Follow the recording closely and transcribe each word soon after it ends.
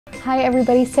Hi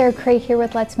everybody, Sarah Cray here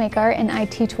with Let's Make Art, and I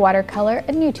teach watercolor,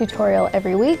 a new tutorial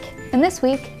every week. And this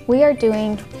week we are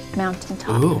doing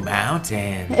mountaintop. Ooh,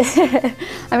 mountains.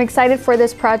 I'm excited for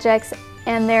this project,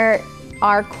 and there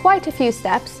are quite a few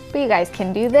steps, but you guys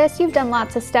can do this. You've done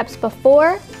lots of steps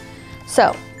before.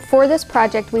 So for this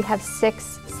project we have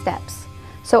 6 steps.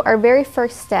 So our very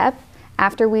first step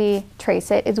after we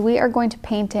trace it is we are going to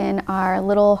paint in our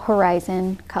little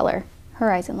horizon color,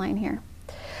 horizon line here.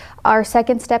 Our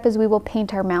second step is we will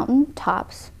paint our mountain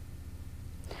tops.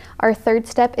 Our third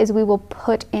step is we will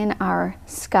put in our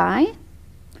sky.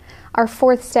 Our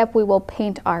fourth step, we will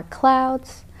paint our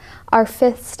clouds. Our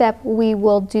fifth step, we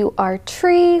will do our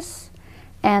trees.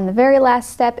 And the very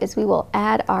last step is we will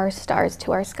add our stars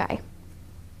to our sky.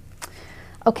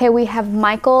 Okay, we have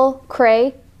Michael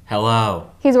Cray. Hello.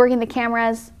 He's working the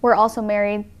cameras. We're also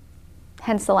married,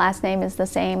 hence the last name is the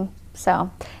same.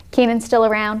 So Keenan's still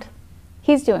around.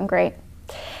 He's doing great.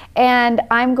 And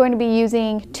I'm going to be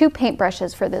using 2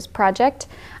 paintbrushes for this project.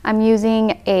 I'm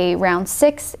using a round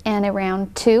 6 and a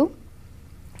round 2.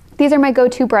 These are my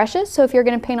go-to brushes, so if you're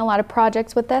going to paint a lot of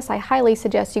projects with this, I highly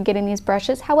suggest you getting these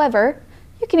brushes. However,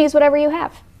 you can use whatever you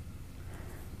have.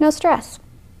 No stress.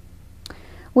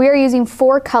 We are using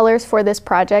 4 colors for this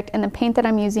project, and the paint that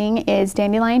I'm using is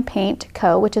Dandelion Paint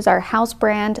Co., which is our house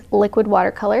brand liquid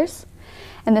watercolors.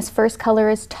 And this first color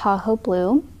is Tahoe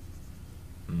Blue.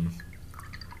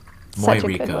 Such a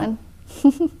good one.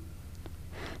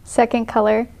 Second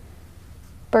color,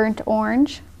 Burnt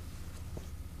Orange.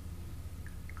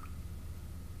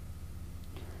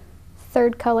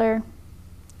 Third color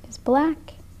is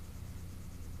Black.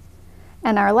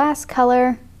 And our last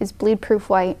color is Bleed Proof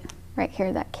White, right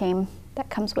here that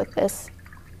comes with this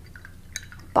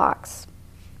box.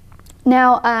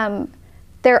 Now,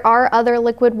 there are other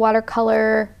liquid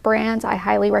watercolor brands. I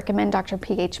highly recommend Dr.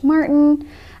 P.H. Martin.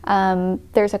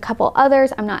 There's a couple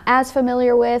others I'm not as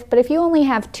familiar with, but if you only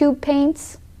have 2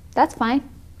 paints, that's fine.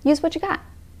 Use what you got,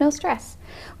 no stress.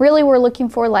 Really, we're looking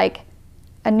for like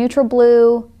a neutral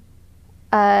blue,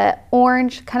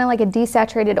 orange, kind of like a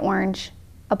desaturated orange,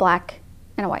 a black,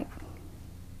 and a white.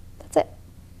 That's it.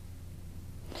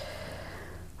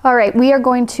 All right, we are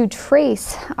going to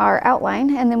trace our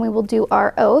outline, and then we will do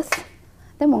our oath.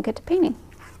 Then we'll get to painting.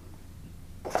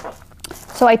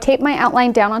 So I tape my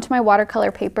outline down onto my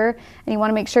watercolor paper, and you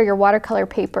want to make sure your watercolor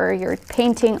paper, you're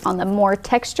painting on the more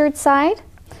textured side.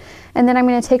 And then I'm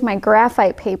going to take my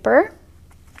graphite paper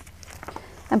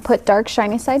and put dark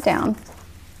shiny side down.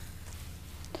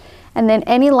 And then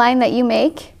any line that you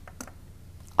make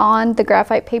on the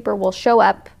graphite paper will show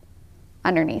up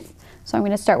underneath. So I'm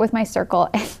going to start with my circle.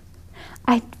 And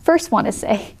I first want to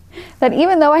say that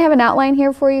even though I have an outline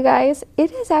here for you guys,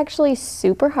 it is actually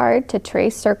super hard to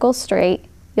trace circles straight.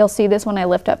 You'll see this when I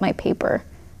lift up my paper.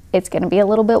 It's going to be a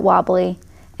little bit wobbly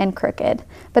and crooked,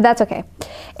 but that's okay.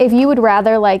 If you would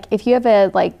rather, like, if you have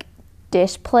a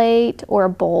dish plate or a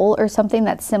bowl or something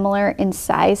that's similar in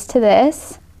size to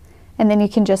this, and then you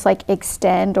can just like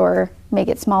extend or make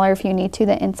it smaller if you need to,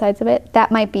 the insides of it,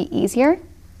 that might be easier.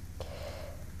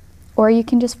 Or you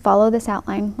can just follow this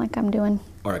outline like I'm doing.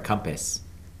 Or a compass.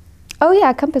 Oh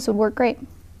yeah, a compass would work great.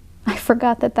 I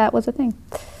forgot that that was a thing.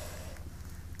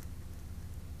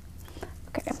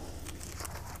 Okay.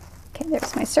 Okay,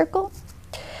 there's my circle.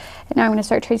 And now I'm gonna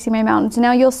start tracing my mountains.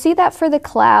 Now you'll see that for the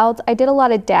clouds, I did a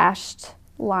lot of dashed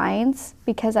lines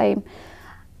because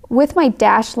with my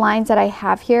dashed lines that I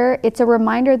have here, it's a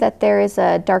reminder that there is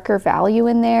a darker value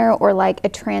in there, or like a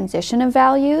transition of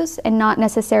values, and not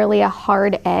necessarily a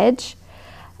hard edge.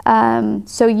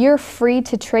 So you're free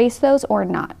to trace those or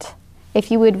not. If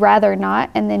you would rather not,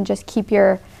 and then just keep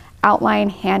your outline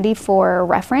handy for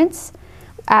reference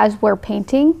as we're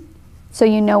painting, so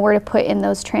you know where to put in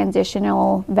those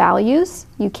transitional values,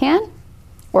 you can,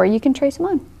 or you can trace them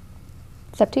on.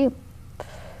 It's up to you.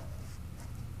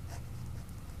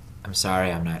 I'm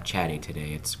sorry I'm not chatty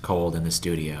today. It's cold in the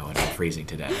studio and I'm freezing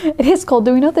today. It is cold.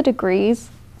 Do we know the degrees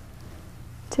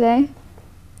today?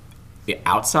 The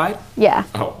outside? Yeah.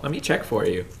 Oh, let me check for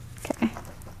you. Okay.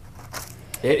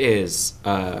 It is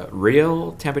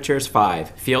real temperature is 5.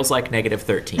 Feels like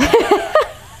 -13.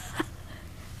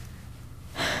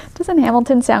 Doesn't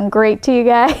Hamilton sound great to you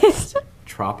guys?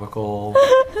 Tropical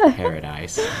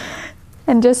paradise.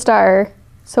 And just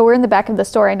so we're in the back of the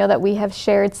store. I know that we have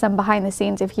shared some behind the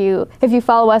scenes. If you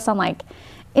follow us on like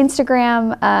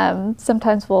Instagram,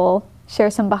 sometimes we'll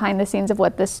share some behind the scenes of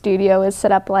what the studio is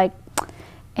set up like.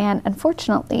 And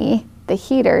unfortunately, the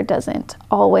heater doesn't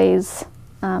always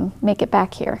make it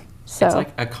back here. So it's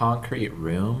like a concrete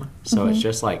room, so it's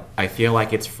just like, I feel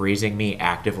like it's freezing me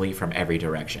actively from every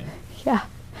direction. Yeah.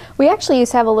 We actually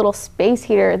used to have a little space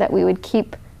heater that we would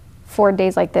keep for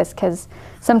days like this because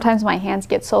sometimes my hands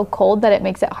get so cold that it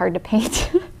makes it hard to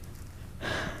paint.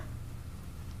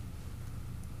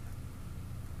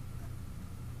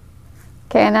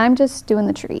 Okay, and I'm just doing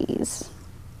the trees.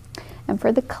 And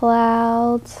for the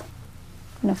clouds,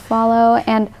 I'm gonna follow.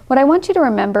 And what I want you to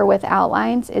remember with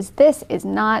outlines is this is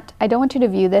not, I don't want you to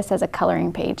view this as a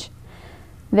coloring page.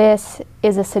 This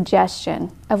is a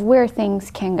suggestion of where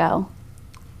things can go.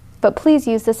 But please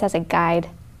use this as a guide,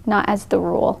 not as the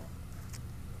rule.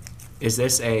 Is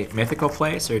this a mythical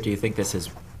place, or do you think this is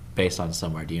based on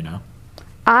somewhere? Do you know?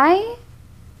 I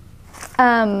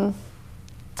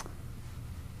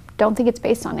don't think it's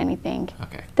based on anything.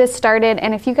 Okay. This started,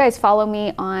 and if you guys follow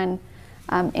me on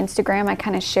Instagram, I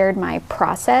kind of shared my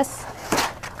process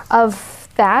of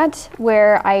that,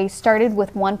 where I started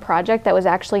with one project that was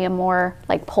actually a more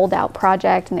like pulled out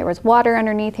project, and there was water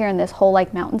underneath here and this whole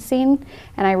like mountain scene,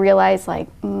 and I realized like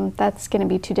that's gonna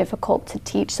be too difficult to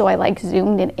teach, so I like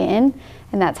zoomed it in,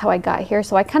 and that's how I got here.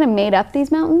 So I kind of made up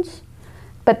these mountains,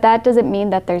 but that doesn't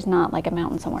mean that there's not like a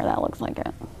mountain somewhere that looks like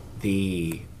it.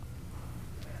 The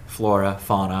flora,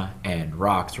 fauna, and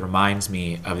rocks reminds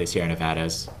me of the Sierra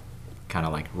Nevadas, kind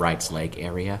of like Wright's Lake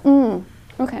area.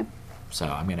 Okay. So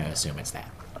I'm going to assume it's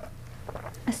that.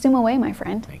 Assume away, my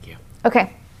friend. Thank you.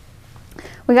 Okay.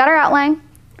 We got our outline.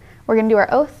 We're going to do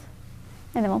our oath,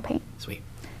 and then we'll paint. Sweet.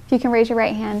 If you can raise your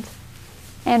right hand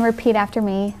and repeat after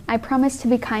me. I promise to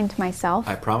be kind to myself.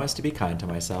 I promise to be kind to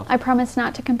myself. I promise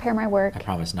not to compare my work. I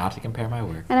promise not to compare my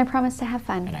work. And I promise to have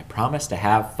fun. And I promise to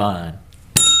have fun.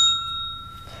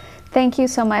 Thank you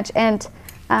so much. And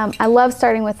I love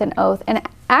starting with an oath. And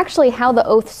actually how the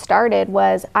oath started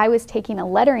was I was taking a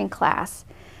lettering class,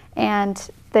 and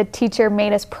the teacher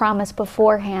made us promise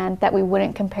beforehand that we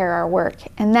wouldn't compare our work.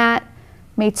 And that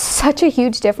made such a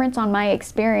huge difference on my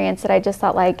experience that I just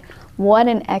thought, like, what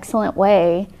an excellent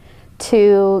way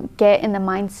to get in the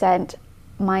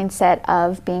mindset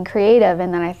of being creative.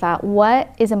 And then I thought,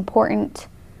 what is important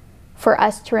for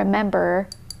us to remember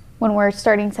when we're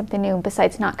starting something new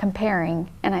besides not comparing?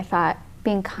 And I thought,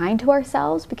 being kind to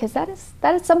ourselves, because that is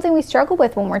something we struggle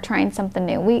with when we're trying something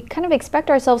new. We kind of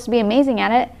expect ourselves to be amazing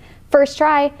at it first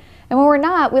try, and when we're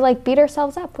not, we like beat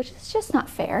ourselves up, which is just not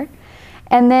fair.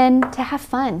 And then to have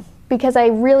fun, because I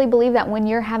really believe that when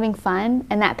you're having fun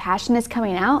and that passion is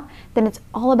coming out, then it's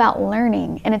all about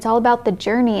learning, and it's all about the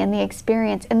journey and the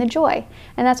experience and the joy.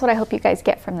 And that's what I hope you guys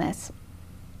get from this.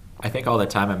 I think all the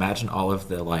time, imagine all of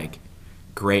the like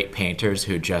great painters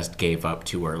who just gave up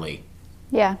too early.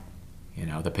 Yeah. You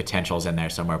know, the potential's in there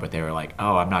somewhere, but they were like,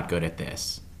 oh, I'm not good at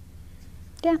this.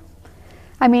 Yeah.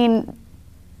 I mean,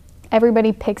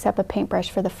 everybody picks up a paintbrush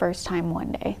for the first time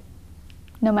one day,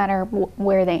 no matter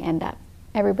where they end up.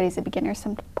 Everybody's a beginner at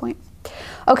some point.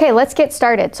 Okay, let's get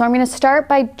started. So I'm going to start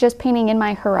by just painting in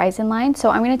my horizon line. So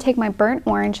I'm going to take my burnt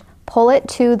orange, pull it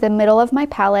to the middle of my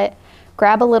palette,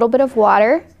 grab a little bit of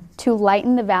water to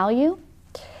lighten the value.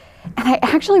 And I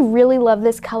actually really love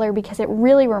this color because it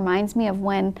really reminds me of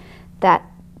when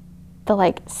the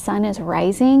like sun is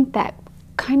rising, that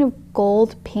kind of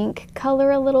gold pink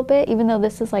color a little bit, even though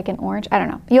this is like an orange. I don't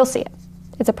know, you'll see it.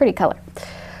 It's a pretty color.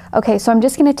 Okay, so I'm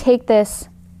just gonna take this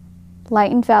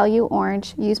lightened value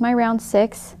orange, use my round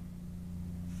 6,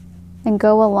 and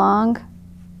go along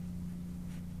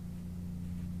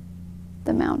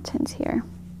the mountains here.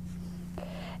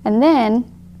 And then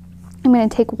I'm gonna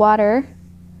take water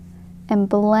and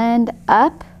blend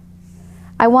up.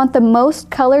 I want the most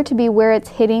color to be where it's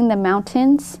hitting the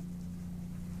mountains,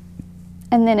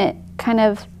 and then it kind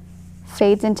of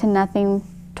fades into nothing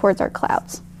towards our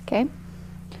clouds, okay?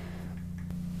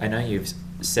 I know you've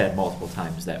said multiple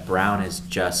times that brown is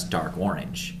just dark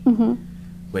orange,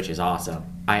 which is awesome.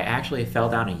 I actually fell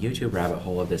down a YouTube rabbit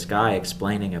hole of this guy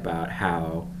explaining about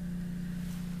how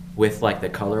with like the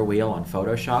color wheel on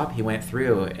Photoshop, he went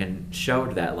through and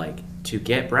showed that like to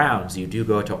get browns, you do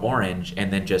go to orange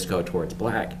and then just go towards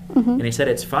black. And he said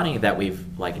it's funny that we've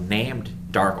like named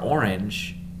dark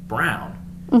orange brown,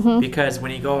 because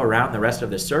when you go around the rest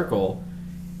of the circle,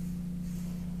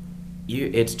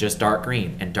 it's just dark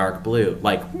green and dark blue,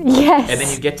 like, yes. And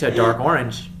then you get to dark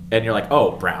orange and you're like,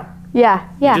 oh, brown. Yeah,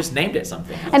 yeah. You just named it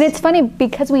something else. And it's funny,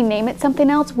 because we name it something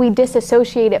else, we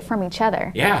disassociate it from each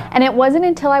other. Yeah. And it wasn't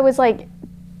until I was like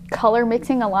color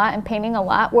mixing a lot and painting a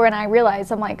lot when I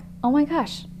realized, I'm like, oh my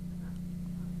gosh.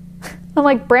 I'm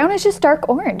like, brown is just dark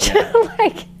orange. Yeah.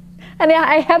 Like, and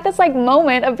I had this like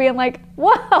moment of being like,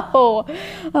 whoa.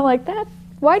 I'm like,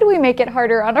 why do we make it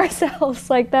harder on ourselves?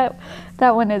 Like that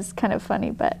one is kind of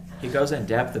funny, but. He goes in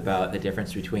depth about the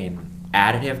difference between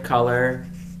additive color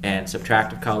and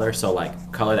subtractive color, so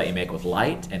like color that you make with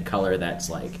light and color that's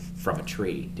like from a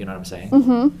tree. Do you know what I'm saying?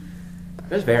 Mm-hmm.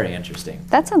 It was very interesting.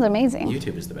 That sounds amazing.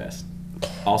 YouTube is the best.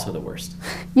 Also the worst.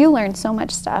 You learn so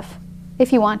much stuff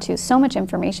if you want to. So much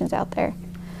information's out there.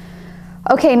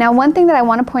 Okay, now one thing that I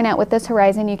want to point out with this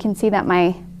horizon, you can see that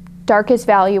my darkest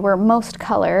value or most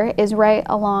color is right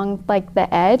along like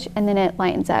the edge, and then it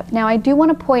lightens up. Now I do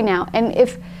want to point out, and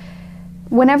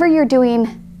whenever you're doing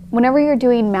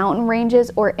mountain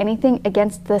ranges or anything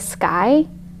against the sky,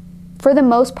 for the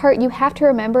most part, you have to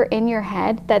remember in your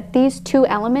head that these two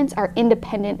elements are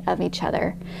independent of each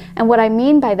other. And what I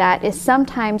mean by that is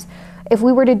sometimes if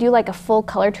we were to do like a full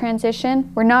color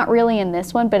transition, we're not really in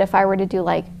this one, but if I were to do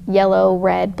like yellow,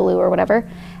 red, blue, or whatever,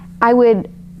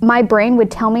 my brain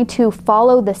would tell me to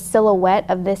follow the silhouette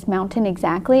of this mountain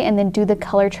exactly and then do the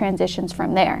color transitions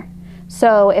from there.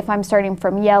 So if I'm starting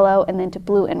from yellow and then to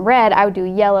blue and red, I would do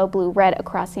yellow, blue, red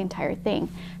across the entire thing.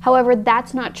 However,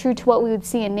 that's not true to what we would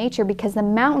see in nature because the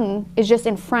mountain is just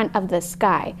in front of the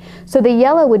sky. So the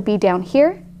yellow would be down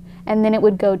here, and then it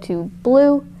would go to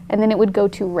blue, and then it would go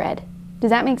to red.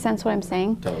 Does that make sense what I'm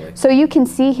saying? Totally. So you can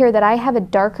see here that I have a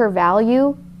darker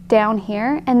value down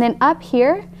here, and then up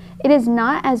here, it is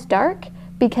not as dark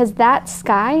because that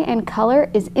sky and color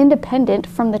is independent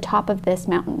from the top of this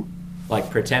mountain. Like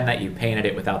pretend that you painted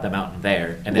it without the mountain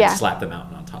there and then slap the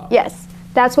mountain on top. Yes,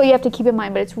 that's what you have to keep in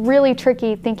mind, but it's really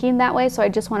tricky thinking that way, so I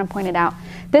just want to point it out.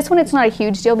 This one, it's not a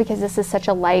huge deal because this is such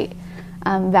a light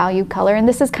value color, and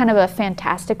this is kind of a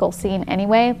fantastical scene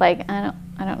anyway. Like, I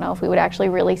don't know if we would actually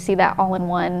really see that all in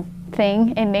one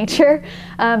thing in nature,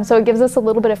 so it gives us a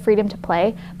little bit of freedom to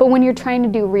play. But when you're trying to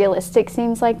do realistic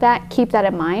scenes like that, keep that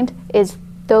in mind, is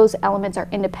those elements are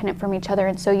independent from each other,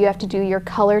 and so you have to do your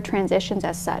color transitions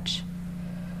as such.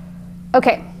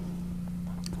 Okay,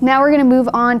 now we're going to move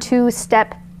on to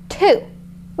step 2,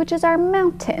 which is our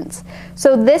mountains.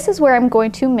 So this is where I'm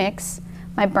going to mix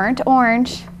my burnt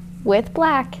orange with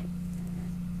black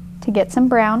to get some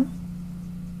brown.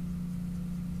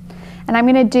 And I'm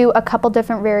going to do a couple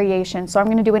different variations. So I'm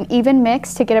going to do an even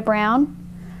mix to get a brown.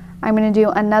 I'm going to do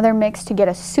another mix to get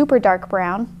a super dark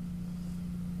brown.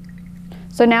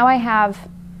 So now I have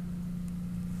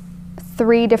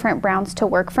 3 different browns to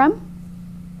work from.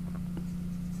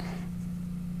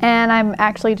 And I'm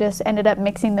actually just ended up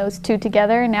mixing those 2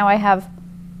 together. And now I have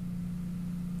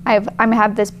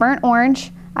this burnt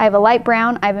orange, I have a light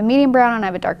brown, I have a medium brown, and I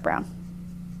have a dark brown.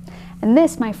 And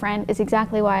this, my friend, is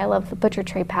exactly why I love the Butcher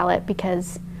Tray palette,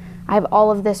 because I have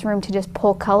all of this room to just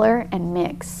pull color and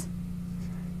mix.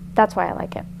 That's why I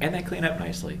like it. And they clean up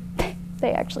nicely.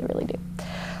 They actually really do.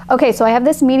 Okay, so I have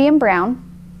this medium brown.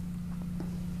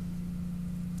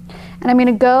 And I'm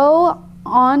gonna go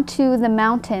onto the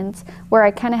mountains where I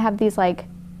kind of have these like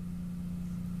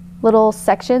little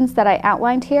sections that I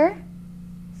outlined here.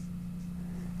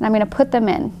 And I'm gonna put them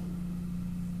in.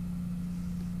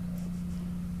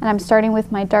 And I'm starting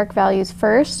with my dark values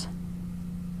first.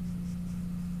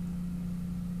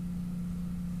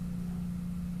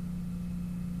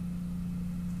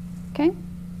 Okay.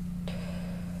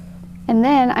 And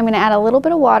then I'm going to add a little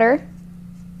bit of water,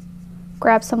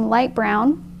 grab some light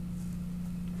brown,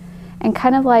 and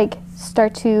kind of like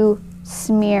start to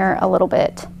smear a little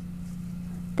bit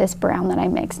this brown that I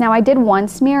mixed. Now I did one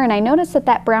smear and I noticed that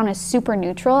that brown is super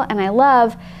neutral, and I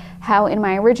love how in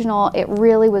my original it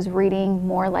really was reading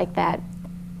more like that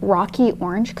rocky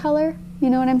orange color, you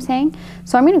know what I'm saying?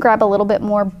 So I'm going to grab a little bit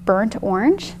more burnt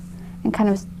orange and kind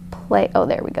of play, oh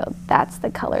there we go, that's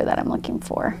the color that I'm looking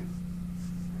for.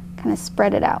 Kind of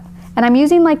spread it out. And I'm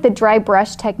using like the dry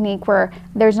brush technique where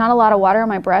there's not a lot of water on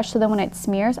my brush, so then when it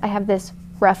smears I have this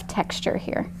rough texture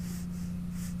here,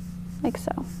 like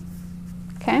so.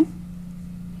 Okay.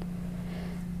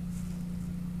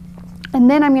 And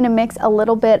then I'm going to mix a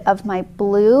little bit of my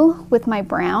blue with my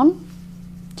brown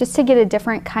just to get a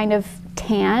different kind of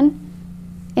tan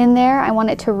in there. I want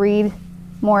it to read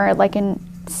more like a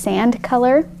sand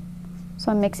color, so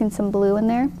I'm mixing some blue in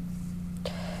there.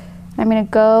 I'm going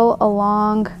to go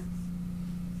along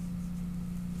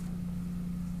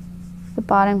the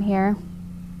bottom here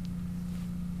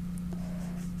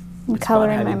and color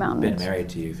in my mountains. I've been married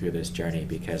to you through this journey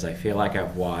because I feel like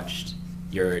I've watched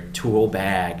your tool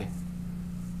bag,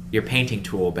 your painting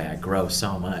tool bag grow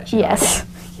so much. Yes.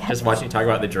 Yes. Just watching you talk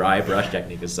about the dry brush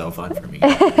technique is so fun for me.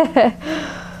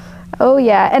 Oh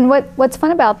yeah, and what's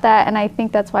fun about that, and I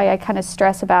think that's why I kind of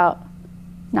stress about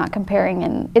not comparing,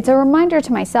 and it's a reminder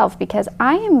to myself because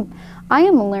I am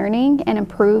learning and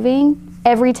improving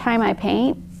every time I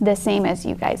paint the same as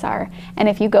you guys are. And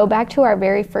if you go back to our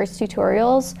very first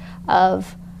tutorials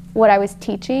of what I was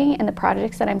teaching and the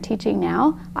projects that I'm teaching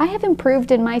now, I have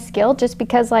improved in my skill just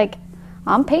because like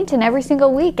I'm painting every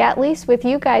single week, at least with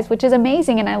you guys, which is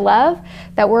amazing. And I love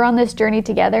that we're on this journey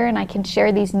together and I can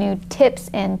share these new tips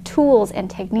and tools and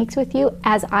techniques with you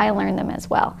as I learn them as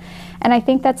well. And I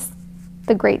think that's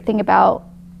the great thing about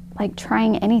like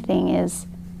trying anything is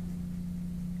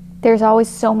there's always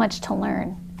so much to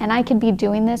learn. And I could be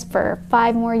doing this for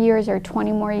 5 more years or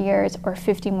 20 more years or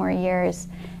 50 more years,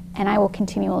 and I will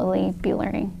continually be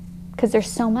learning because there's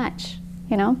so much,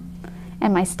 you know?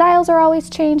 And my styles are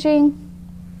always changing.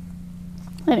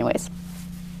 Anyways,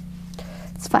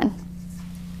 it's fun.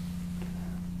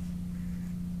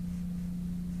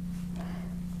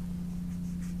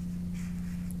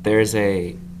 There's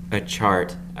a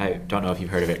chart, I don't know if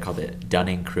you've heard of it, called the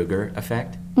Dunning-Kruger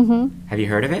effect. Have you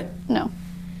heard of it? No.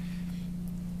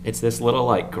 It's this little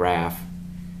like graph,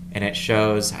 and it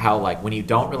shows how like when you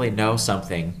don't really know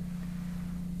something,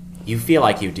 you feel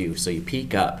like you do, so you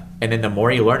peak up. And then the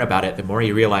more you learn about it, the more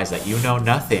you realize that you know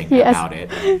nothing about it.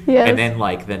 Yes. And then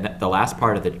like the last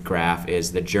part of the graph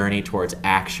is the journey towards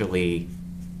actually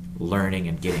learning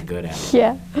and getting good at it.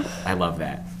 Yeah. I love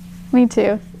that. Me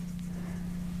too.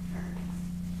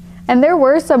 And there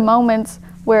were some moments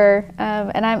where,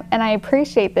 and I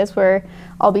appreciate this, where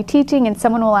I'll be teaching and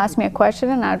someone will ask me a question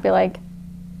and I'd be like,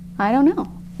 I don't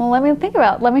know. Well, let me think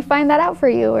about it. Let me find that out for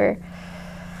you. Or,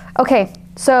 okay,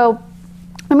 so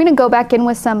I'm gonna go back in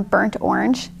with some burnt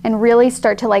orange and really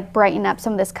start to like brighten up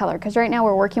some of this color, because right now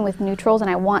we're working with neutrals and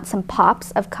I want some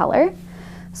pops of color.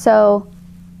 So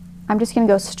I'm just gonna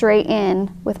go straight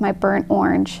in with my burnt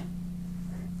orange.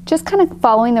 Just kind of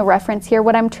following the reference here.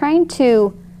 What I'm trying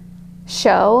to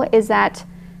show is that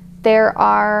there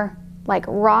are like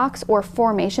rocks or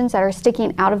formations that are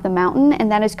sticking out of the mountain,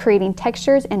 and that is creating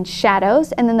textures and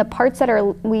shadows. And then the parts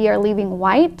that we are leaving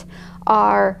white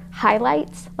are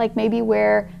highlights, like maybe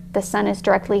where the sun is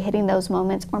directly hitting those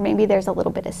moments, or maybe there's a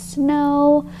little bit of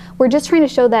snow. We're just trying to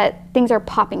show that things are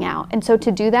popping out. And so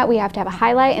to do that, we have to have a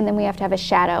highlight and then we have to have a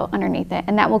shadow underneath it.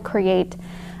 And that will create,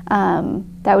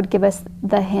 that would give us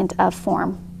the hint of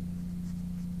form.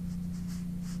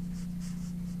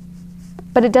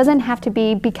 But it doesn't have to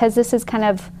be, because this is kind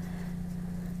of,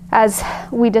 as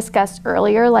we discussed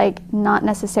earlier, like not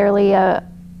necessarily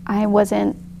I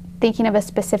wasn't thinking of a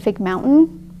specific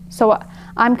mountain. So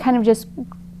I'm kind of just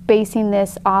basing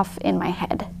this off in my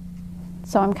head.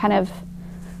 So I'm kind of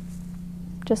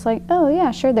just like, oh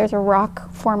yeah, sure, there's a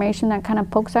rock formation that kind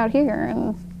of pokes out here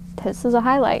and this is a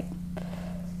highlight.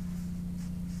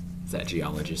 Is that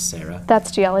geologist Sarah?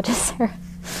 That's geologist Sarah.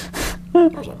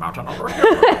 There's a mountain over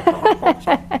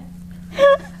here.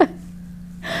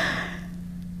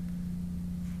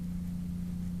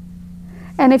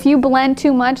 And if you blend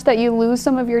too much that you lose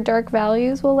some of your dark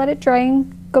values, we'll let it dry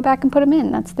and go back and put them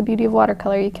in. That's the beauty of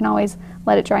watercolor. You can always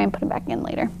let it dry and put them back in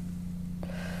later.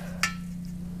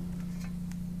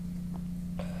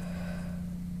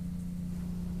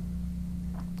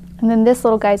 And then this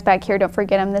little guy's back here, don't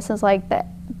forget him. This is like the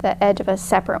edge of a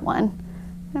separate one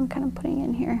that I'm kind of putting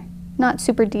in here. Not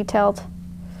super detailed.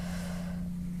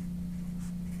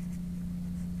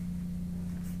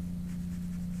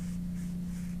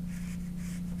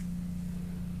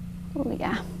 Oh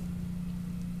yeah.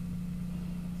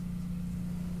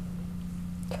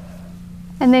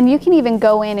 And then you can even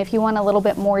go in if you want a little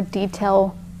bit more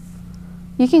detail.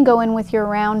 You can go in with your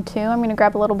round too. I'm gonna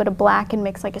grab a little bit of black and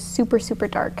mix like a super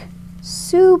dark,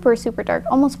 super dark,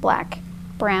 almost black,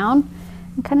 brown,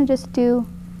 and kind of just do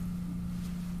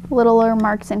littler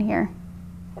marks in here.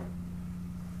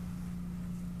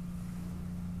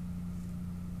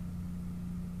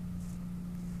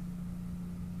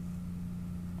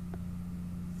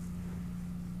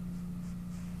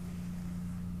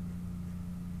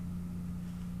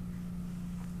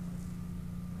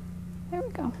 There we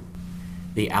go.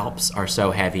 The Alps are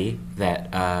so heavy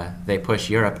that they push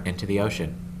Europe into the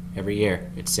ocean every year.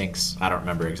 It sinks, I don't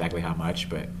remember exactly how much,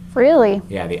 but... Really?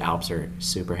 Yeah, the Alps are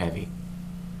super heavy.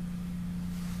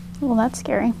 Well, that's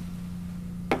scary.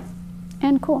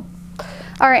 And cool.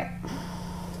 All right.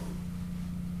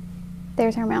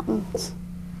 There's our mountains.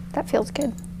 That feels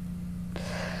good.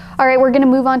 All right, we're gonna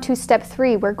move on to step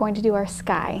 3. We're going to do our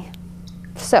sky.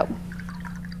 So,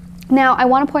 now I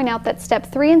wanna point out that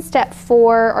step 3 and step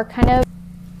 4 are kind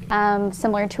of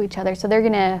similar to each other. So they're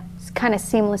gonna kind of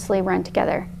seamlessly run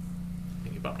together. I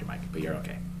think you bumped your mic, but you're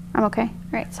okay. I'm okay? All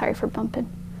right, sorry for bumping.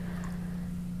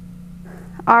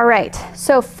 All right,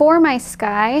 so for my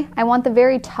sky, I want the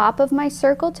very top of my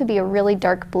circle to be a really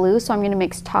dark blue, so I'm gonna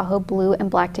mix Tahoe blue and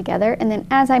black together. And then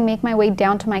as I make my way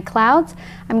down to my clouds,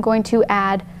 I'm going to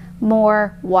add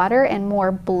more water and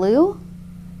more blue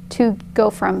to go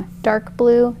from dark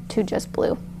blue to just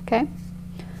blue, okay?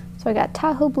 So I got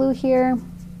Tahoe blue here.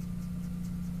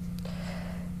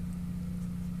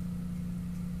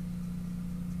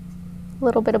 A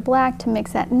little bit of black to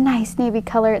mix that nice navy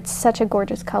color. It's such a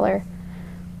gorgeous color.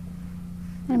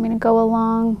 And I'm gonna go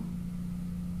along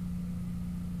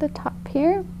the top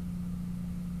here,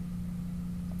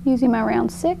 using my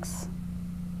round 6.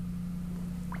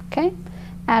 Okay,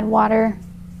 add water,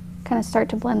 kind of start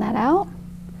to blend that out.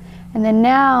 And then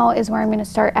now is where I'm gonna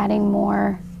start adding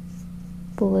more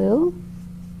blue.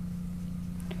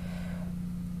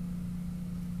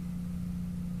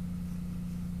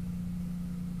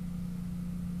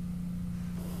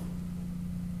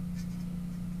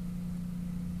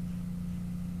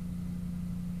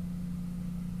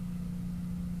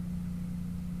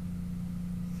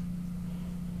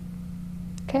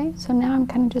 Okay, so now I'm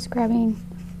kind of just grabbing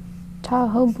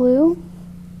Tahoe blue,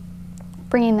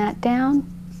 bringing that down.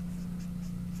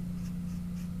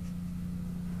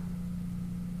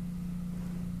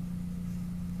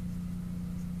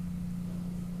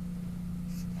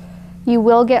 You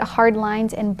will get hard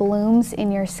lines and blooms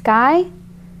in your sky.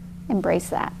 Embrace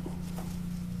that.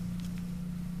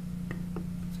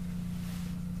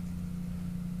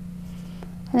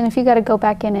 And then if you got to go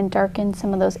back in and darken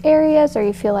some of those areas, or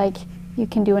you feel like you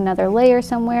can do another layer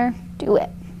somewhere, do it.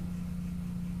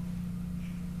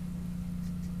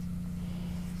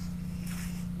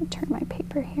 I'll turn my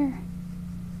paper here.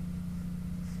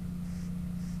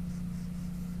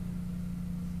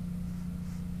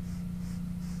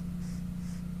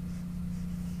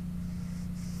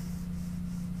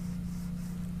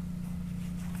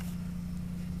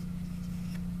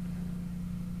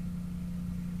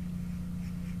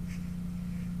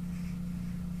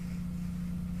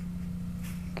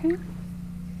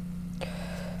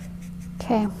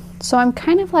 Okay, so I'm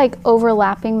kind of like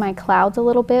overlapping my clouds a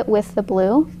little bit with the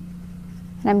blue,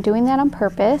 and I'm doing that on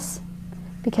purpose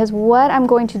because what I'm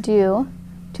going to do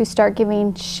to start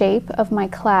giving shape of my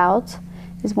clouds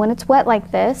is when it's wet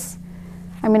like this,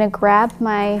 I'm going to grab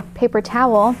my paper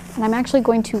towel and I'm actually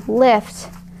going to lift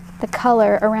the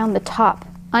color around the top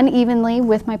unevenly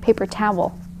with my paper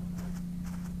towel.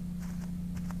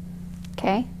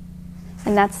 Okay,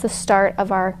 and that's the start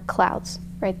of our clouds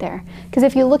right there. Because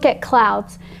if you look at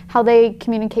clouds, how they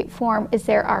communicate form is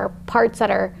there are parts that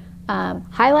are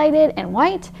highlighted and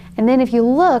white, and then if you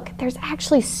look, there's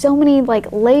actually so many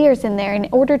like layers in there. In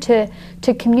order to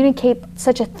communicate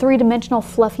such a three-dimensional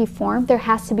fluffy form, there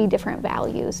has to be different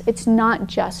values. It's not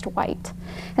just white.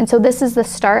 And so this is the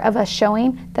start of us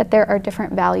showing that there are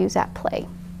different values at play.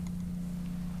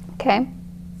 Okay?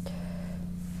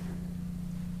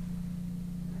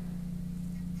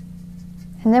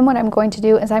 And then what I'm going to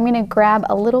do is I'm going to grab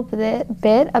a little bit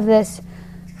of this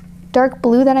dark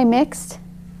blue that I mixed,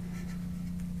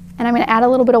 and I'm going to add a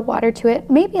little bit of water to it,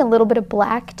 maybe a little bit of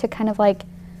black to kind of like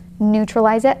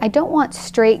neutralize it. I don't want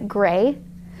straight gray,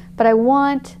 but I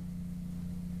want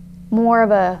more of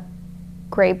a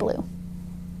gray blue.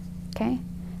 Okay?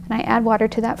 And I add water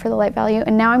to that for the light value,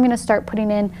 and now I'm going to start putting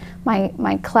in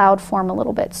my cloud form a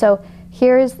little bit. So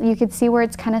here's, you can see where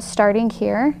it's kind of starting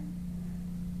here.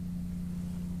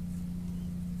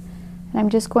 And I'm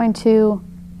just going to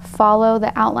follow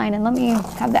the outline, and let me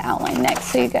have the outline next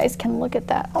so you guys can look at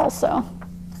that also.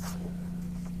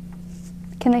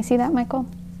 Can they see that, Michael?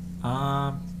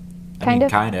 Kind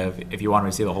of. If you wanted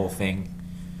to see the whole thing,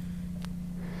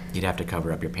 you'd have to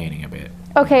cover up your painting a bit.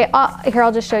 Okay, here,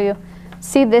 I'll just show you.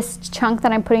 See this chunk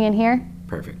that I'm putting in here?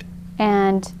 Perfect.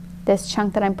 And this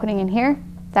chunk that I'm putting in here?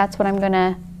 That's what I'm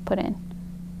gonna put in.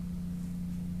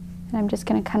 And I'm just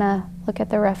gonna kind of look at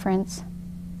the reference.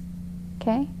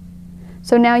 Okay,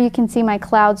 so now you can see my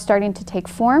cloud starting to take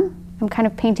form. I'm kind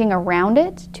of painting around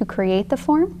it to create the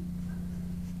form.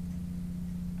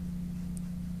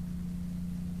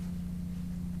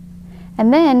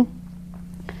 And then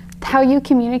how you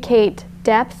communicate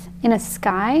depth in a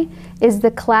sky is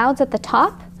the clouds at the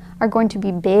top are going to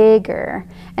be bigger,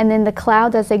 and then the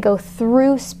clouds as they go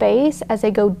through space, as they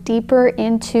go deeper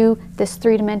into this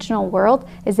three-dimensional world,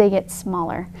 is they get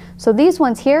smaller. So these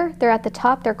ones here, they're at the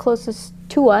top, they're closest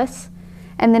to us,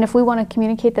 and then if we want to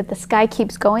communicate that the sky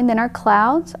keeps going, then our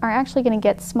clouds are actually going to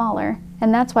get smaller,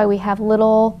 and that's why we have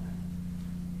little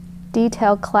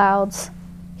detailed clouds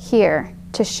here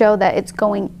to show that it's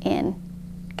going in.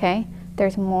 Okay,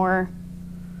 there's more,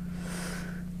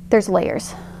 there's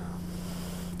layers.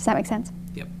 Does that make sense?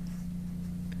 Yep.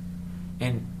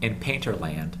 In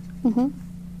Painterland,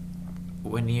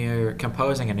 when you're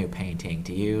composing a new painting,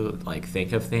 do you like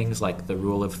think of things like the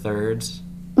rule of thirds?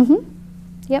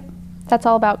 Yep. That's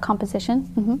all about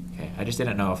composition. Okay. I just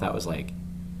didn't know if that was like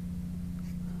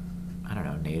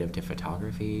native to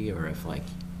photography, or if like...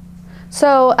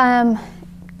 So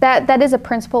that is a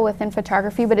principle within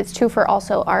photography, but it's true for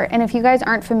also art. And if you guys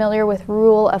aren't familiar with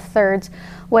rule of thirds,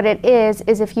 what it is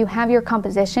if you have your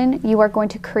composition, you are going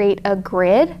to create a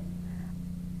grid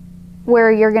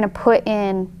where you're going to put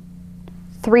in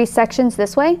 3 sections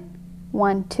this way,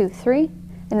 1, 2, 3,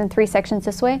 and then 3 sections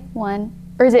this way,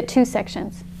 1, or is it 2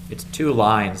 sections? It's 2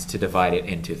 lines to divide it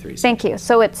into 3 sections. Thank you.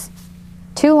 So it's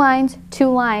 2 lines,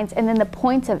 and then the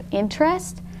points of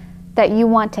interest that you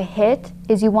want to hit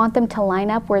is you want them to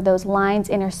line up where those lines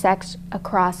intersect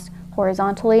across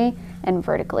horizontally and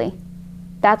vertically.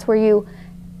 That's where you,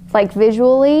 like,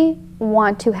 visually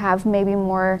want to have maybe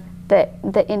more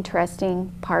the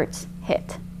interesting parts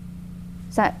hit.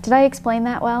 Did I explain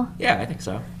that well? Yeah, I think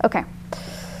so. Okay.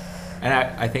 And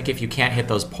I think if you can't hit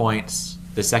those points,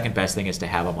 the second best thing is to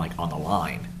have them like on the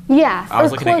line. Yeah. I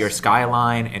was looking at your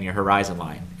skyline and your horizon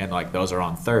line, and like those are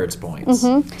on thirds points.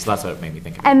 So that's what it made me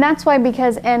think of. And that's why,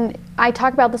 and I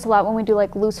talk about this a lot when we do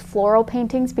like loose floral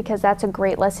paintings, because that's a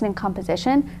great lesson in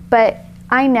composition. But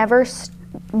I never,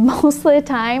 most of the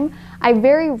time, I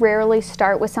very rarely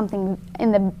start with something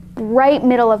in the right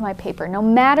middle of my paper, no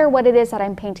matter what it is that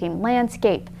I'm painting,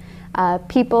 landscape,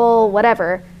 people,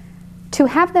 whatever. To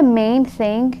have the main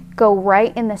thing go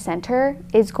right in the center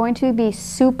is going to be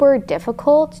super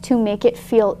difficult to make it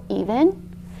feel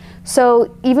even.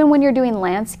 So even when you're doing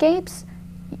landscapes,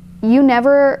 you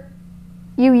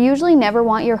usually never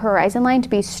want your horizon line to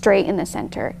be straight in the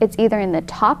center. It's either in the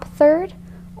top third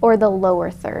or the lower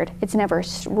third. It's never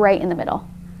right in the middle,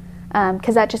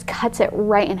 because that just cuts it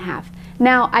right in half.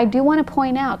 Now, I do want to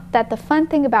point out that the fun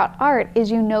thing about art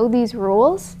is you know these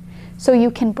rules, so you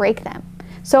can break them.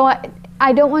 So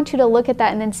I don't want you to look at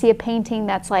that and then see a painting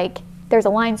that's like, there's a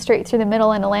line straight through the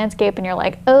middle in a landscape, and you're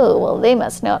like, oh, well, they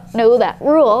must not know that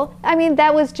rule. I mean,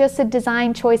 that was just a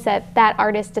design choice that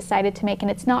artist decided to make,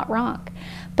 and it's not wrong.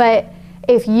 But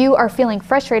if you are feeling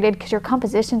frustrated because your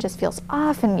composition just feels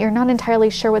off and you're not entirely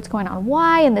sure what's going on,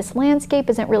 why, and this landscape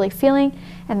isn't really feeling,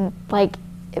 and like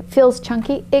it feels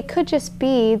chunky, it could just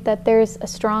be that there's a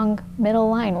strong middle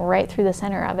line right through the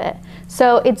center of it.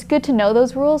 So it's good to know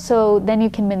those rules, so then you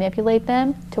can manipulate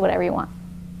them to whatever you want.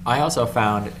 I also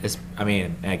found, I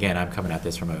mean, again, I'm coming at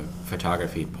this from a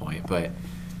photography point, but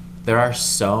there are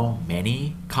so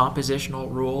many compositional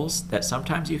rules that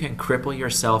sometimes you can cripple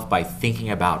yourself by thinking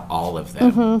about all of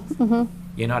them.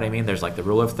 You know what I mean? There's like the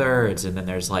rule of thirds, and then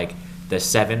there's like the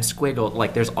 7 squiggle,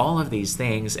 like there's all of these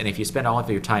things, and if you spend all of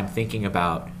your time thinking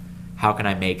about how can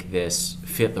I make this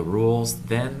fit the rules,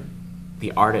 then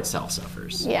the art itself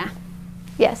suffers. Yeah.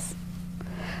 Yes.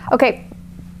 Okay,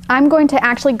 I'm going to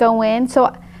actually go in,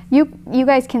 so you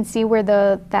guys can see where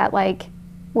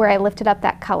where I lifted up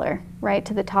that color, right,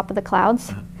 to the top of the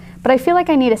clouds. But I feel like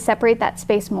I need to separate that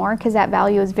space more because that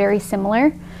value is very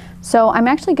similar. So I'm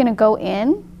actually going to go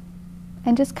in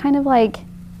and just kind of like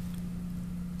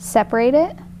separate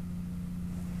it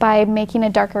by making a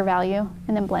darker value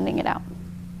and then blending it out.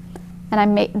 And I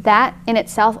make that in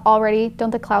itself already,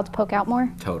 don't the clouds poke out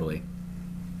more? Totally.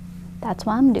 That's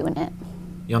why I'm doing it.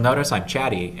 You'll notice I'm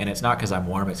chatty, and it's not because I'm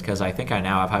warm, it's because I think I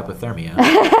now have hypothermia.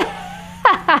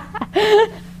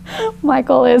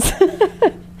 Michael is.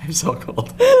 I'm so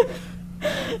cold.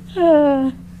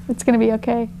 It's gonna be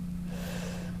okay.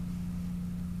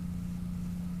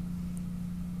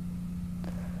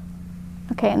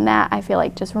 Okay, and that I feel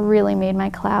like just really made my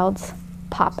clouds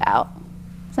pop out.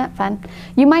 Isn't that fun?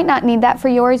 You might not need that for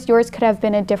yours. Yours could have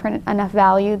been a different enough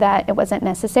value that it wasn't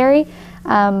necessary.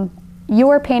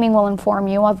 Your painting will inform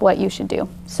you of what you should do.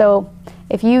 So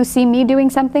if you see me doing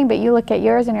something, but you look at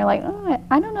yours and you're like, oh,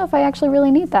 I don't know if I actually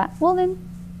really need that. Well, then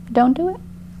don't do it.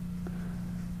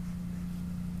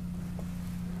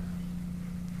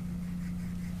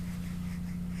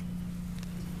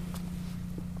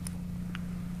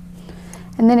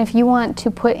 And then if you want to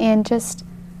put in just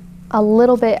a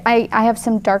little bit, I have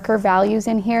some darker values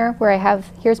in here where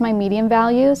here's my medium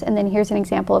values, and then here's an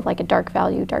example of like a dark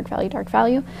value, dark value, dark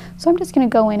value. So I'm just gonna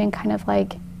go in and kind of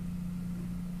like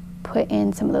put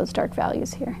in some of those dark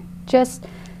values here. Just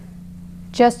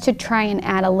to try and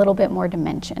add a little bit more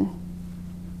dimension.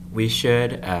 We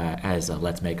should, as a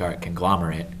Let's Make Art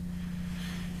conglomerate,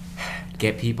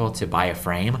 get people to buy a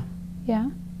frame. Yeah.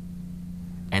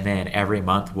 And then every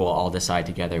month we'll all decide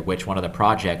together which one of the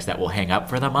projects that we'll hang up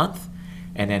for the month.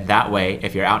 And then that way,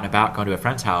 if you're out and about going to a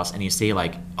friend's house and you see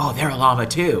like, oh, they're a llama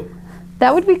too.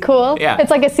 That would be cool. Yeah.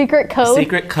 It's like a secret code. A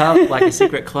secret club, like a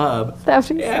secret club. That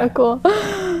would be so cool.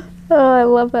 Oh, I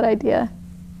love that idea.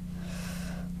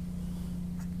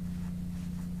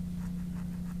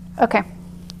 Okay.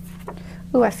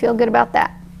 Ooh, I feel good about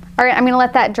that. All right, I'm gonna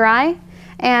let that dry.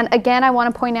 And again, I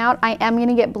want to point out, I am going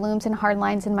to get blooms and hard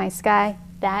lines in my sky.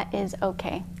 That is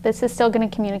okay. This is still going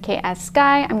to communicate as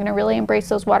sky. I'm going to really embrace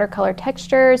those watercolor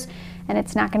textures, and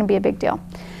it's not going to be a big deal.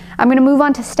 I'm going to move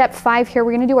on to step 5 here.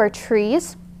 We're going to do our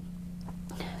trees.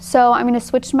 So I'm going to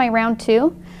switch to my round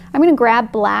 2. I'm going to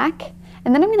grab black,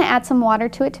 and then I'm going to add some water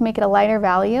to it to make it a lighter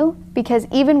value, because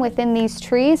even within these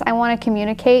trees, I want to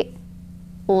communicate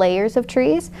layers of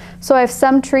trees. So I have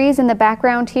some trees in the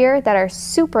background here that are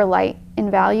super light in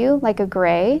value, like a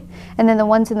gray, and then the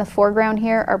ones in the foreground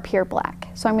here are pure black.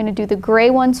 So I'm going to do the gray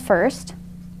ones first.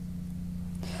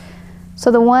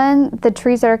 So the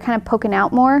trees that are kind of poking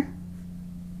out more,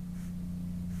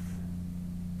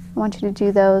 I want you to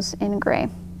do those in gray.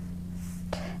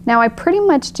 Now I pretty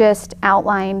much just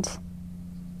outlined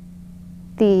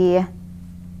the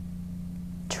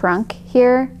trunk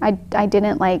here. I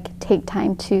didn't like take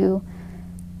time to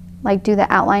like do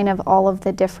the outline of all of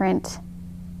the different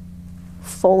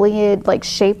foliage like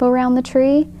shape around the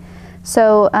tree.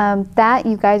 So that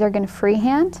you guys are going to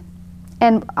freehand.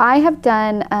 And I have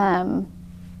done,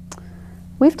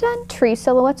 we've done tree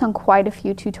silhouettes on quite a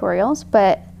few tutorials,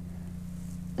 but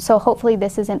so hopefully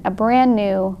this isn't a brand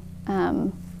new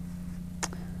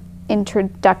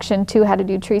introduction to how to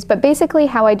do trees. But basically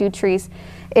how I do trees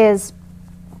is,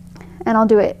 and I'll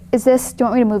do it, do you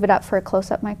want me to move it up for a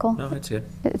close-up, Michael? No, it's good.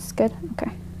 It's good?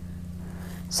 Okay.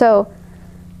 So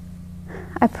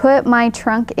I put my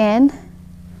trunk in,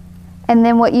 and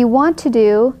then what you want to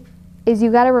do is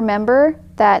you got to remember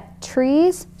that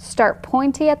trees start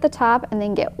pointy at the top and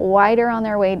then get wider on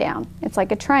their way down. It's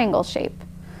like a triangle shape,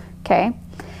 okay?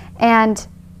 And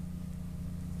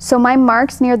so my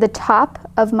marks near the top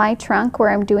of my trunk where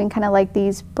I'm doing kind of like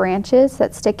these branches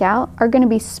that stick out are going to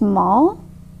be small.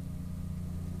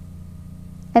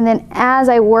 And then as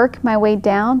I work my way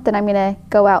down, then I'm going to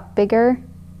go out bigger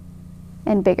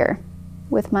and bigger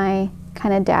with my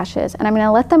kind of dashes. And I'm going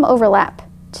to let them overlap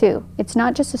too. It's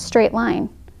not just a straight line.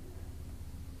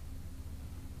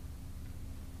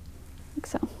 Like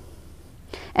so.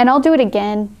 And I'll do it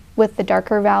again with the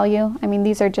darker value. I mean,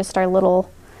 these are just our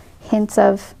little hints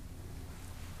of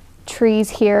trees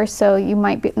here, so you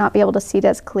might not be able to see it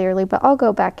as clearly, but I'll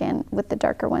go back in with the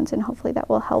darker ones and hopefully that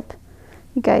will help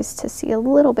you guys to see a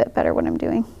little bit better what I'm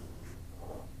doing.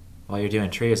 While you're doing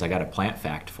trees, I got a plant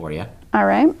fact for you. All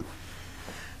right.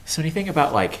 So when you think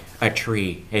about like a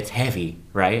tree, it's heavy,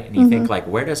 right? And you think like,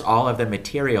 where does all of the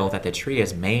material that the tree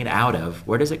is made out of,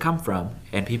 where does it come from?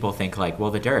 And people think like,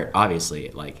 well, the dirt, obviously,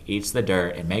 it like eats the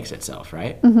dirt and makes itself,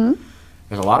 right?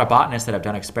 There's a lot of botanists that have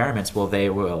done experiments where they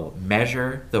will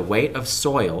measure the weight of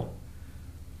soil,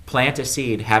 plant a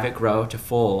seed, have it grow to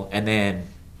full, and then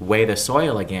weigh the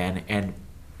soil again, and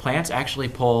plants actually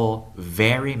pull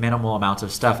very minimal amounts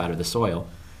of stuff out of the soil.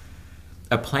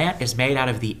 A plant is made out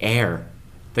of the air.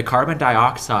 The carbon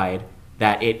dioxide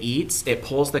that it eats, it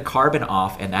pulls the carbon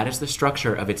off, and that is the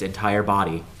structure of its entire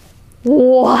body.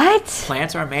 What?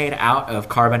 Plants are made out of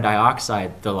carbon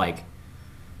dioxide. The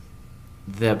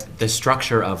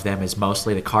structure of them is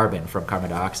mostly the carbon from carbon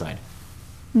dioxide.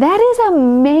 That is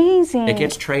amazing. It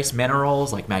gets trace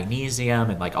minerals like magnesium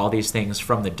and like all these things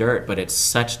from the dirt, but it's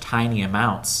such tiny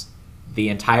amounts. The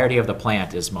entirety of the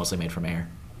plant is mostly made from air.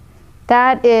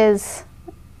 That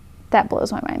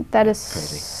blows my mind. That is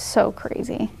crazy. So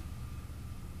crazy.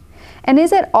 And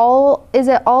is it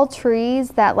all trees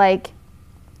that like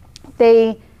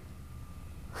the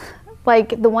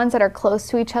ones that are close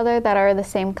to each other that are the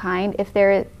same kind, if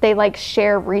they like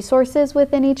share resources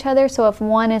within each other, so if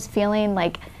one is feeling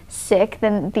like sick,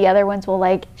 then the other ones will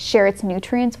like share its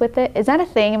nutrients with it? Is that a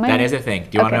thing? That is a thing.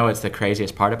 Do you want to know what's the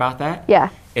craziest part about that? Yeah.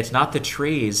 It's not the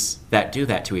trees that do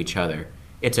that to each other.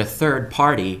 It's a third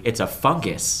party. It's a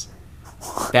fungus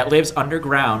that lives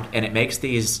underground, and it makes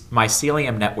these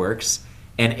mycelium networks,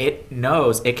 and it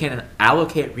knows it can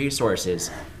allocate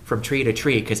resources from tree to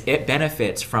tree because it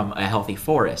benefits from a healthy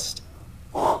forest.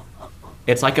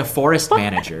 It's like a forest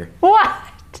manager.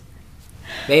 What?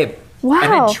 Babe. Wow.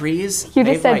 And then trees, You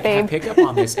they just said like babe. have picked up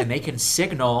on this, and they can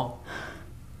signal.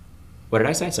 What did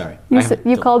I say? Sorry.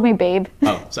 You called me babe.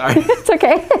 Oh, sorry. It's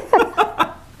okay.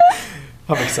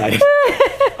 I'm excited.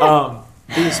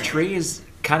 These trees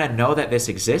kind of know that this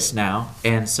exists now,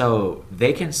 and so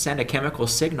they can send a chemical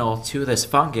signal to this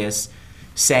fungus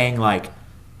saying like,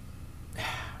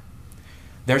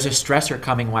 there's a stressor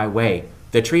coming my way.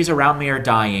 The trees around me are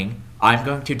dying. I'm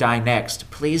going to die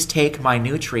next. Please take my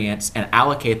nutrients and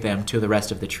allocate them to the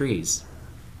rest of the trees.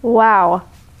 Wow.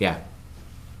 Yeah.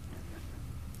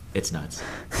 It's nuts.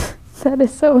 That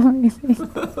is so amazing.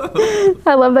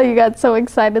 I love that you got so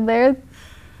excited there.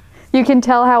 You can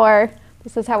tell how our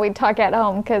This is how we talk at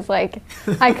home, because like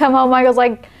I come home, Michael's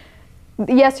like,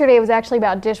 yesterday was actually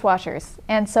about dishwashers,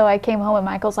 and so I came home and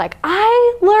Michael's like,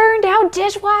 I learned how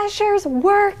dishwashers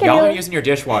work. Y'all are using your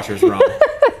dishwashers wrong.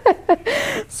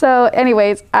 So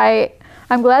anyways,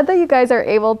 I'm glad that you guys are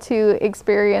able to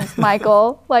experience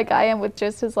Michael like I am, with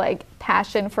just his like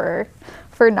passion for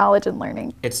knowledge and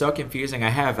learning. It's so confusing. I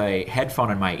have a headphone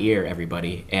in my ear,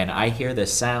 everybody, and I hear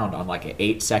this sound on like an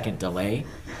 8-second delay.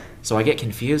 So I get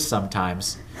confused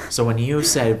sometimes. So when you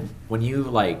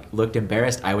like looked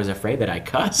embarrassed, I was afraid that I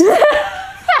cussed.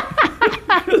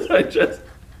 I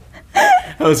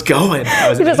was going.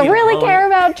 You just really care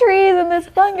about trees and this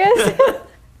fungus.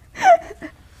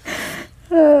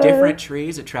 Different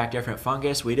trees attract different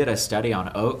fungus. We did a study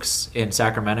on oaks in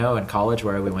Sacramento in college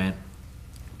where we went.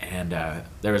 And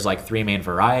there was like 3 main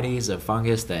varieties of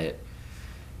fungus that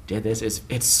did this.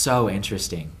 It's so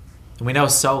interesting. We know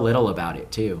so little about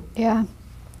it too. Yeah.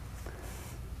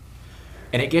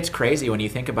 And it gets crazy when you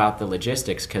think about the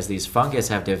logistics, because these fungus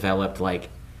have developed like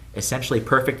essentially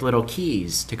perfect little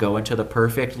keys to go into the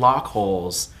perfect lock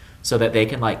holes so that they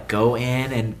can like go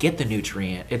in and get the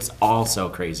nutrient. It's all so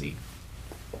crazy.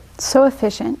 So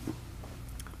efficient,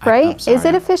 right? Is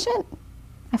it efficient?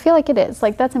 I feel like it is.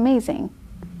 Like, that's amazing.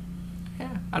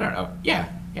 Yeah, I don't know. Yeah,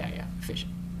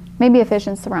 efficient. Maybe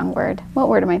efficient's the wrong word. What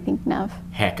word am I thinking of?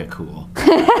 Hecka cool.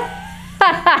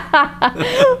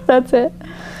 That's it.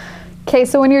 Okay,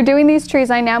 so when you're doing these trees,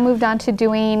 I now moved on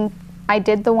to I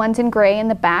did the ones in gray in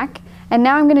the back, and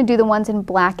now I'm gonna do the ones in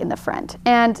black in the front.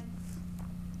 And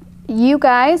you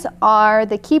guys are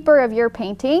the keeper of your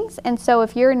paintings, and so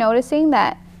if you're noticing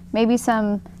that maybe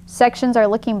some sections are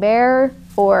looking bare,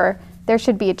 or there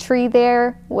should be a tree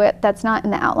there that's not in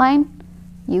the outline,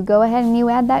 you go ahead and you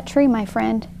add that tree, my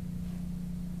friend.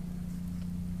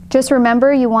 Just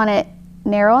remember, you want it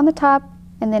narrow on the top,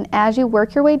 and then as you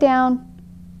work your way down,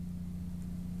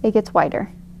 it gets wider.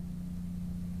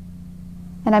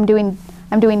 And I'm doing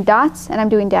dots and I'm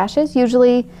doing dashes.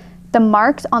 Usually the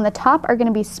marks on the top are going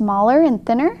to be smaller and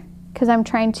thinner because I'm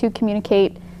trying to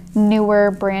communicate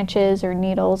newer branches or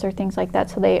needles or things like that,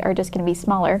 so they are just going to be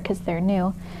smaller because they're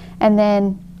new. And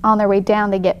then on their way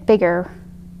down they get bigger.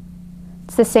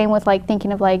 It's the same with like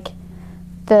thinking of like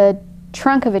the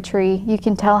trunk of a tree. You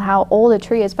can tell how old a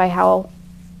tree is by how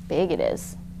big it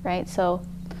is, right? So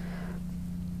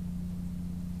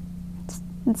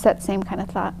it's that same kind of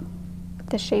thought,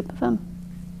 the shape of them.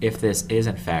 If this is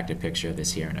in fact a picture of the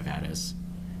Sierra Nevadas,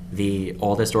 the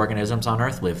oldest organisms on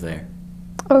Earth live there.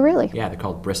 Oh, really? Yeah, they're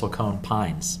called bristlecone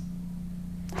pines.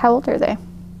 How old are they?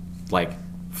 Like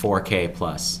 4K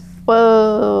plus.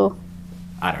 Whoa.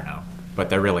 I don't know, but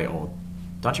they're really old.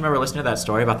 Don't you remember listening to that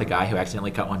story about the guy who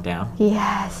accidentally cut one down?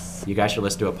 Yes. You guys should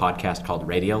listen to a podcast called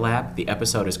Radiolab. The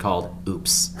episode is called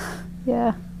Oops.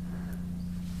 Yeah.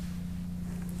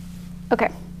 Okay.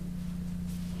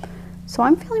 So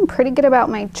I'm feeling pretty good about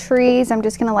my trees. I'm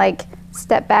just gonna like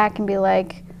step back and be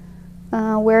like,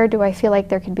 where do I feel like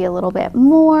there could be a little bit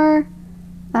more?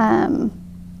 So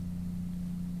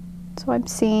I'm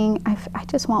seeing, I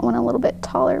just want one a little bit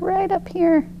taller right up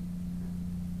here.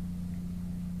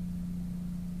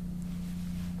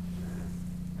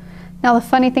 Now the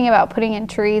funny thing about putting in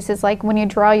trees is like when you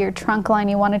draw your trunk line,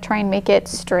 you want to try and make it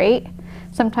straight.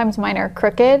 Sometimes mine are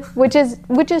crooked, which is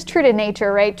true to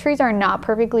nature, right? Trees are not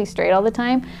perfectly straight all the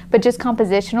time, but just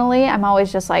compositionally, I'm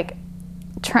always just like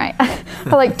trying, I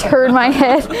like turn my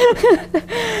head.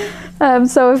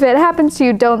 So if it happens to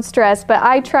you, don't stress, but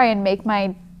I try and make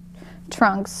my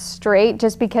trunks straight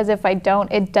just because if I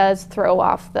don't, it does throw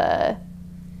off the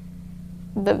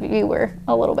viewer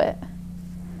a little bit.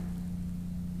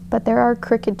 But there are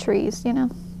crooked trees, you know?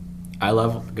 I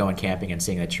love going camping and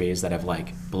seeing the trees that have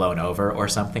like blown over or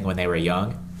something when they were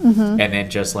young, and then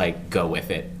just like go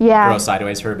with it. Yeah. Grow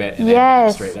sideways for a bit and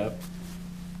then straight up.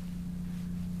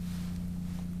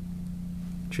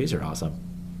 Trees are awesome.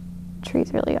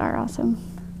 Trees really are awesome.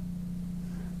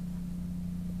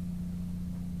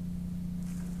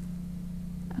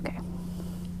 Okay.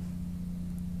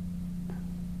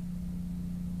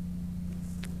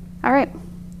 All right.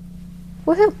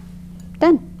 Woohoo.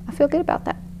 Done. I feel good about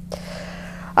that.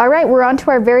 All right, we're on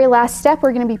to our very last step.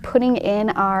 We're going to be putting in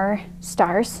our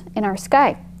stars in our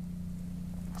sky.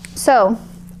 So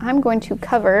I'm going to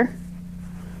cover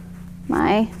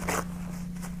my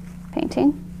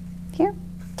painting here.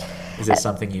 Is this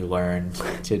something you learned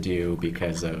to do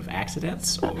because of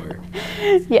accidents or?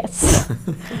 Yes.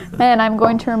 And I'm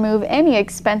going to remove any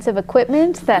expensive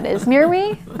equipment that is near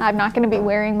me. I'm not going to be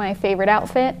wearing my favorite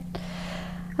outfit.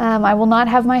 I will not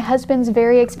have my husband's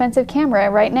very expensive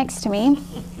camera right next to me.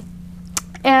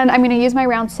 And I'm gonna use my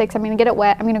round 6. I'm gonna get it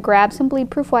wet. I'm gonna grab some bleed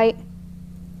proof white.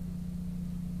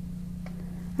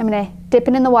 I'm gonna dip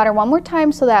it in the water one more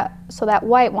time so that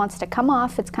white wants to come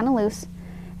off. It's kind of loose.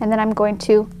 And then I'm going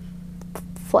to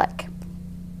fleck.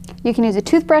 You can use a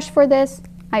toothbrush for this.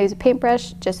 I use a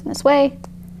paintbrush just in this way.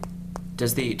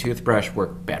 Does the toothbrush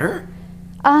work better?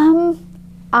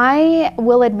 I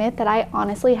will admit that I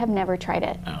honestly have never tried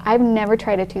it. Oh. I've never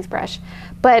tried a toothbrush.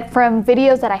 But from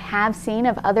videos that I have seen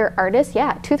of other artists,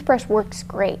 yeah, toothbrush works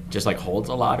great. Just like holds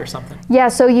a lot or something? Yeah,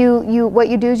 so what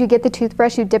you do is you get the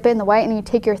toothbrush, you dip it in the white, and you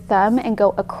take your thumb and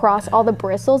go across all the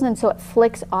bristles, and so it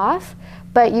flicks off,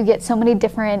 but you get so many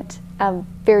different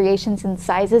variations in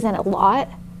sizes and a lot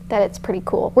that it's pretty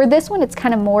cool. Where this one, it's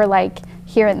kind of more like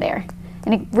here and there,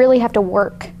 and you really have to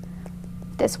work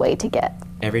this way to get.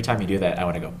 Every time you do that, I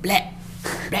want to go bleh,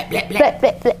 bleh, bleh, bleh. Bleh,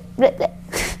 bleh, bleh, bleh,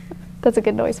 bleh. That's a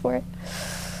good noise for it.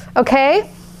 Okay,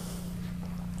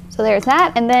 so there's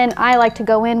that, and then I like to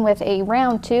go in with a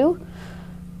round 2.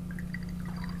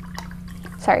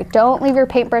 Sorry, don't leave your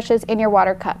paintbrushes in your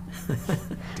water cup.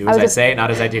 Do as I say,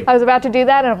 not as I do. I was about to do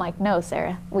that, and I'm like, no,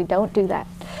 Sarah, we don't do that.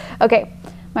 Okay,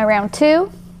 my round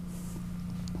 2.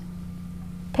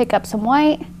 Pick up some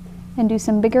white and do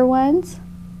some bigger ones.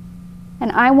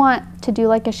 And I want to do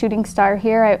like a shooting star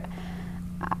here.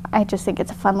 I just think it's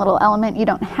a fun little element. You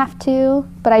don't have to,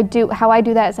 but I do. How I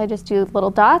do that is I just do little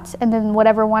dots, and then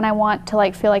whatever one I want to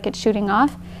like feel like it's shooting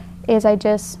off is I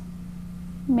just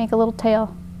make a little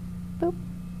tail. Boop,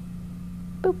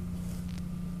 boop.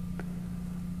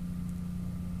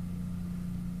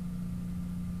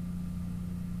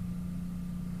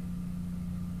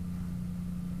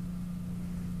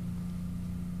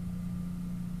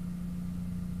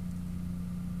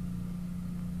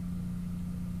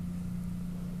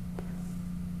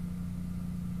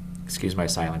 Excuse my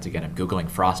silence again. I'm Googling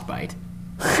frostbite.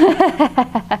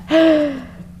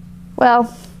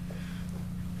 Well,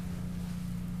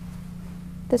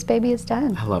 this baby is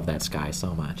done. I love that sky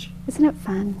so much. Isn't it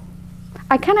fun?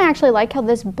 I kind of actually like how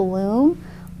this bloom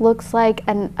looks like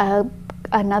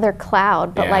another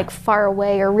cloud, but Yeah. like far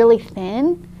away or really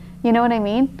thin. You know what I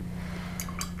mean?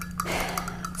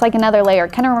 It's like another layer.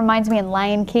 It kind of reminds me in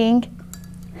Lion King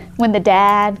when the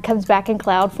dad comes back in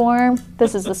cloud form.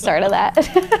 This is the start of that.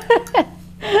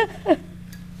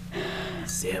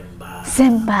 Simba.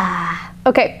 Simba.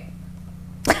 Okay.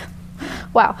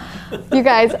 Wow. You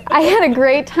guys, I had a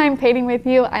great time painting with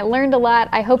you. I learned a lot.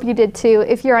 I hope you did too.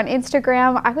 If you're on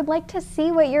Instagram, I would like to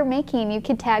see what you're making. You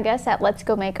can tag us at Let's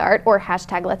Go Make Art or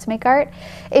hashtag Let's Make Art.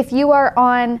 If you are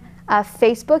on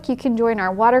Facebook, you can join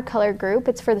our watercolor group.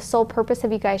 It's for the sole purpose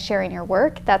of you guys sharing your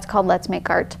work. That's called Let's Make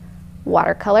Art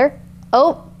Watercolor.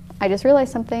 Oh, I just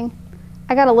realized something.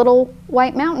 I got a little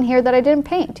white mountain here that I didn't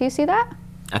paint. Do you see that?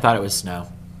 I thought it was snow.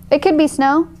 It could be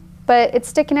snow, but it's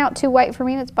sticking out too white for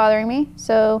me and it's bothering me.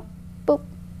 So, boop,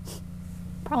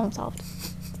 problem solved.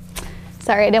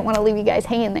 Sorry, I didn't want to leave you guys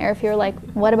hanging there if you were like,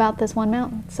 what about this one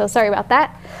mountain? So sorry about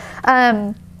that.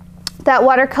 That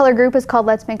watercolor group is called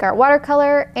Let's Make Art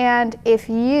Watercolor, and if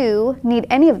you need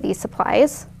any of these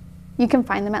supplies, you can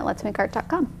find them at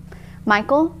letsmakeart.com.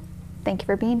 Michael, thank you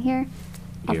for being here.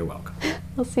 You're welcome.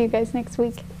 I'll see you guys next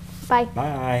week. Bye.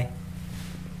 Bye.